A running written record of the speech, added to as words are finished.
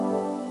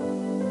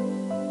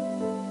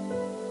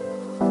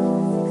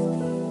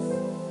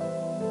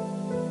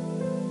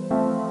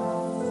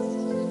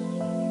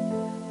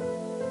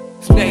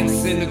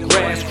snakes in the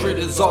grass,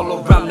 critters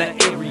all around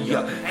the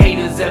area,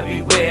 haters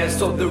everywhere,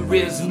 so there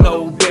is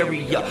no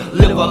barrier.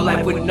 Live a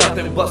life with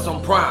nothing but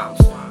some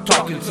problems.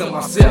 Talking to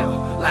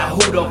myself, like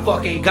who the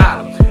fuck ain't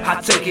got 'em?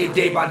 I take it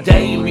day by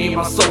day, me and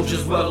my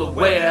soldiers well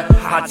aware.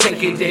 I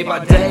take it day by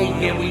day,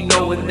 and we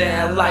knowin'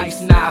 that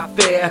life's not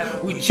fair.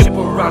 We chip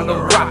around the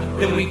rock,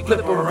 then we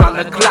flip around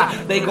the clock.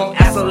 They gon'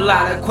 ask a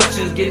lot of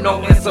questions, get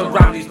no answer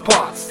around these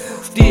parts.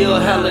 Still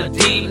hella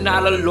deep,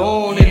 not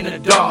alone in the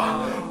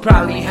dark.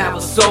 Probably have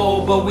a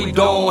soul, but we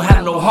don't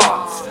have no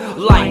hearts.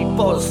 Life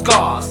full of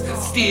scars,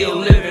 still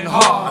living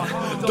hard.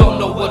 Don't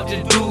know what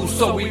to do,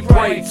 so we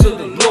pray to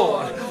the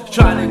Lord.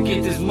 Trying to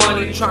get this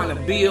money, trying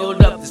to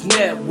build up this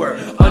network.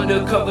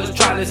 Undercovers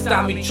trying to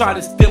stop me, try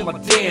to steal my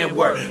damn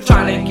work.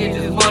 Trying to get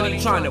this money,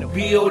 trying to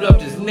build up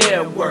this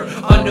network.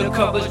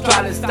 Undercovers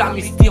trying to stop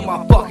me, steal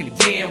my fucking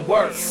damn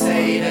work.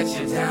 Say that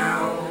you're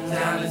down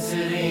into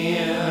the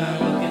end.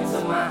 Look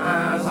into my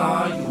eyes,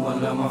 are you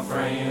one of my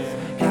friends?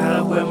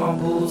 Gotta wear my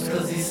boots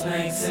cause these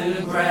snakes in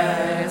the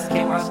grass.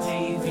 Can't watch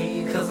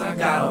TV cause I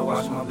gotta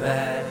watch my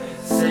back.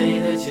 Say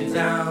that you're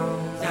down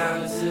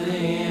into the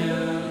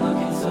end. Look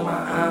into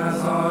my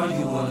eyes, are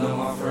you one of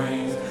my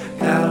friends?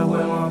 Gotta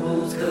wear my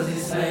boots cause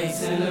these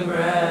snakes in the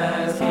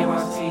grass. Can't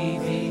watch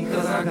TV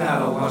cause I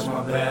gotta watch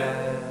my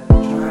back.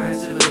 Trying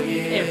to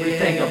forget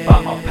everything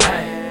about my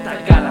past.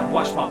 I gotta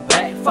watch my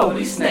back for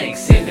these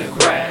snakes in the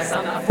grass.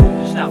 I'm not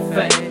foolish, not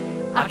fake,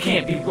 I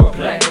can't be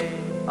replaced.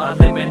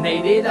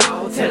 Eliminate it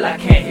all till I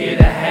can't hear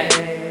the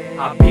hate.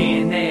 I've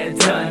been there,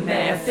 done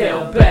that,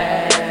 felt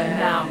bad.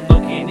 Now I'm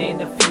looking in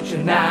the future,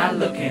 not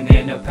looking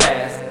in the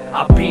past.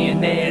 I've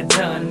been there,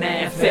 done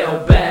that,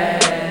 felt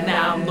bad.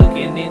 Now I'm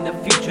looking in the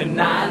future,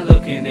 not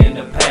looking in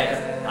the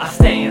past. I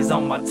stands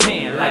on my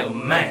 10 like a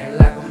man.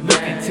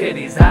 Look into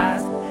these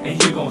eyes,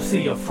 and you gon'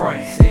 see a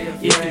friend.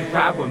 If you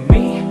ride with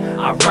me,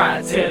 I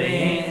ride till the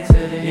end.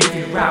 If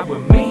you ride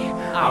with me,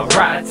 I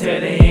ride till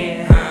the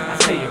end. I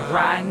say it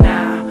right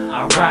now,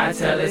 I ride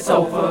till it's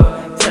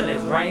over. Till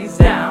it rains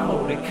down,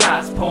 or the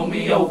cops pull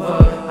me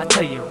over. I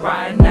tell you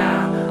right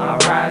now, I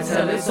ride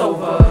till it's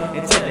over.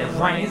 Until it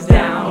rains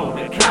down, or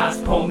the cops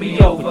pull me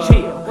over.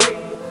 Chill.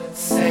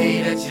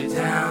 Say that you're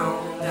down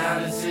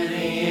into the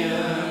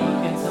end.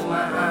 Look into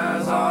my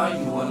eyes, are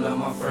you one of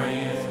my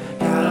friends?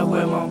 Gotta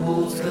wear my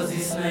boots cause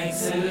these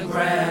snakes in the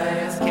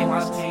grass. Can't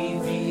watch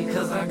TV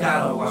cause I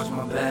gotta watch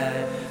my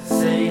back.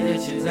 Say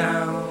that you're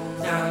down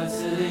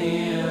into the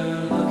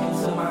end. Look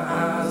into my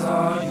eyes,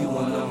 are you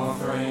one of my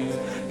friends?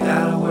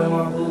 Gotta wear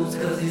my boots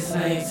cause these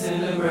snakes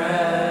in the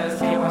grass.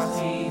 Can't watch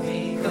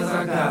TV cause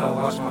I gotta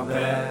watch my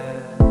back.